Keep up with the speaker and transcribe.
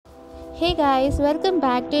Hey guys, welcome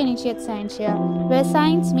back to Initiate Science here, where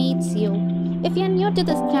science meets you. If you're new to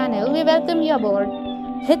this channel, we welcome you aboard.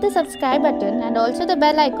 Hit the subscribe button and also the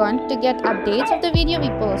bell icon to get updates of the video we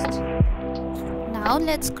post. Now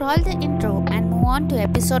let's scroll the intro and move on to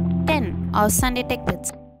episode 10 of Sunday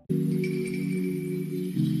TechBits.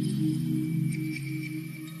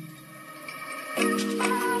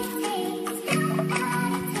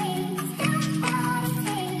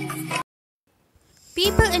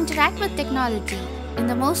 People interact with technology in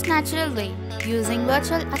the most natural way using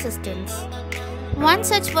virtual assistants. One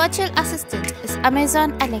such virtual assistant is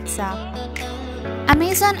Amazon Alexa.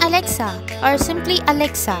 Amazon Alexa, or simply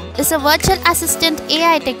Alexa, is a virtual assistant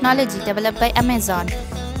AI technology developed by Amazon.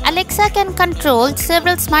 Alexa can control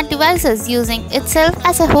several smart devices using itself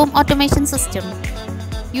as a home automation system.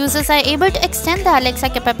 Users are able to extend the Alexa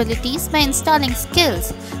capabilities by installing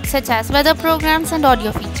skills such as weather programs and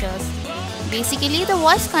audio features. Basically, the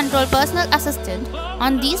voice control personal assistant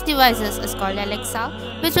on these devices is called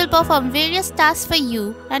Alexa, which will perform various tasks for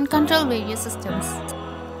you and control various systems.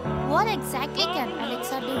 What exactly can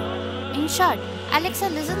Alexa do? In short, Alexa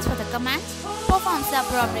listens for the commands, performs the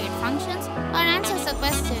appropriate functions, or answers a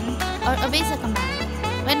question or obeys a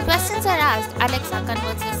command. When questions are asked, Alexa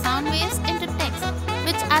converts the sound waves into text,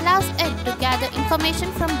 which allows it to gather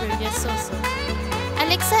information from various sources.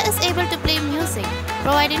 Alexa is able to play music,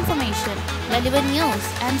 provide information, deliver news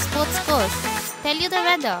and sports scores, tell you the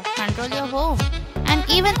weather, control your home, and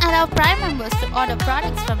even allow Prime members to order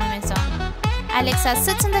products from Amazon. Alexa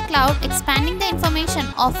sits in the cloud, expanding the information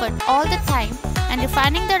offered all the time and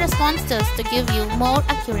refining the responses to give you more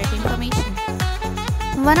accurate information.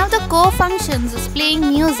 One of the core functions is playing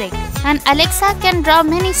music, and Alexa can draw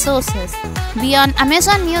many sources. Beyond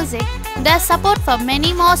Amazon Music, there's support for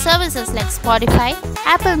many more services like Spotify,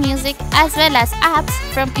 Apple Music, as well as apps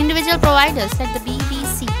from individual providers like the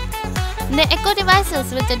BBC. The Echo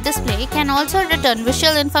devices with a display can also return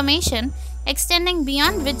visual information, extending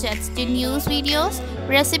beyond widgets to news videos,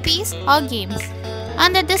 recipes, or games.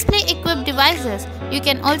 On the display-equipped devices, you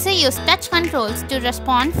can also use touch controls to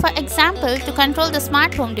respond, for example, to control the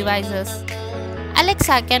smart home devices.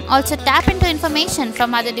 Alexa can also tap into information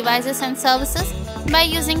from other devices and services by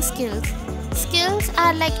using skills. Skills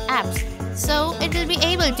are like apps, so it will be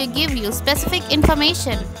able to give you specific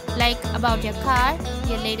information like about your car,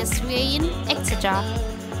 your latest variant, etc.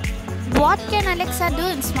 What can Alexa do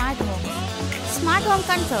in smart home? Smart home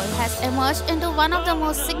control has emerged into one of the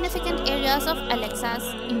most significant areas of Alexa's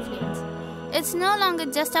influence. It's no longer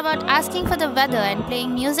just about asking for the weather and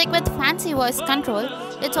playing music with fancy voice control,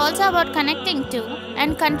 it's also about connecting to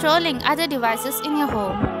and controlling other devices in your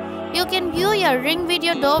home. You can view your Ring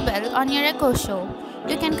video doorbell on your Echo Show.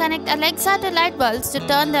 You can connect Alexa to light bulbs to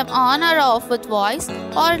turn them on or off with voice,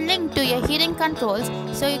 or link to your heating controls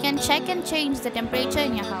so you can check and change the temperature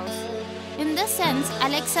in your house. In this sense,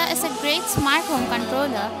 Alexa is a great smart home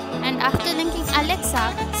controller, and after linking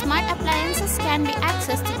Alexa, smart appliances can be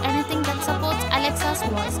accessed to anything that supports Alexa's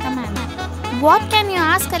voice command. What can you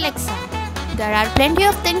ask Alexa? There are plenty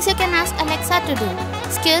of things you can ask Alexa to do.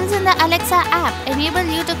 Skills in the Alexa app enable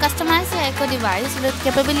you to customize your Echo device with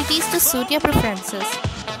capabilities to suit your preferences.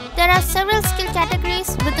 There are several skill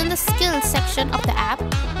categories within the skills section of the app,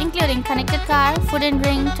 including connected car, food and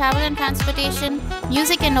drink, travel and transportation,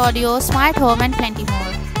 music and audio, smart home, and plenty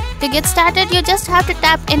more. To get started, you just have to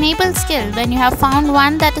tap Enable Skill when you have found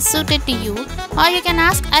one that is suited to you, or you can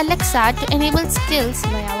ask Alexa to enable skills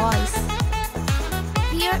via voice.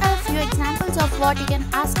 Here are a few examples of what you can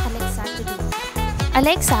ask Alexa to do.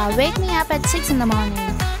 Alexa, wake me up at 6 in the morning.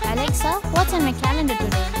 Alexa, what's on my calendar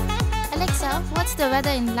today? Alexa, what's the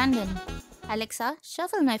weather in London? Alexa,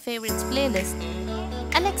 shuffle my favorites playlist.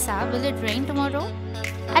 Alexa, will it rain tomorrow?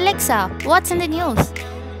 Alexa, what's in the news?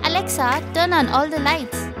 Alexa, turn on all the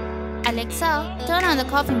lights. Alexa, turn on the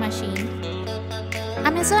coffee machine.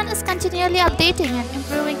 Amazon is continually updating and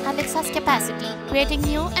improving Alexa's capacity, creating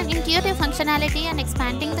new and intuitive functionality and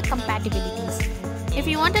expanding the compatibilities. If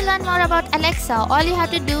you want to learn more about Alexa, all you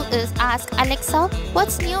have to do is ask Alexa,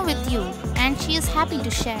 what's new with you? And she is happy to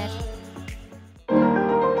share.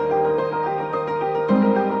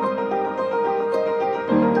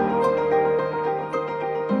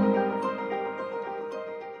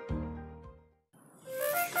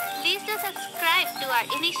 Please do subscribe to our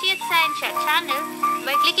Initiate Science channel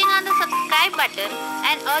by clicking on the subscribe button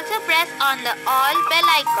and also press on the all bell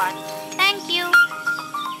icon.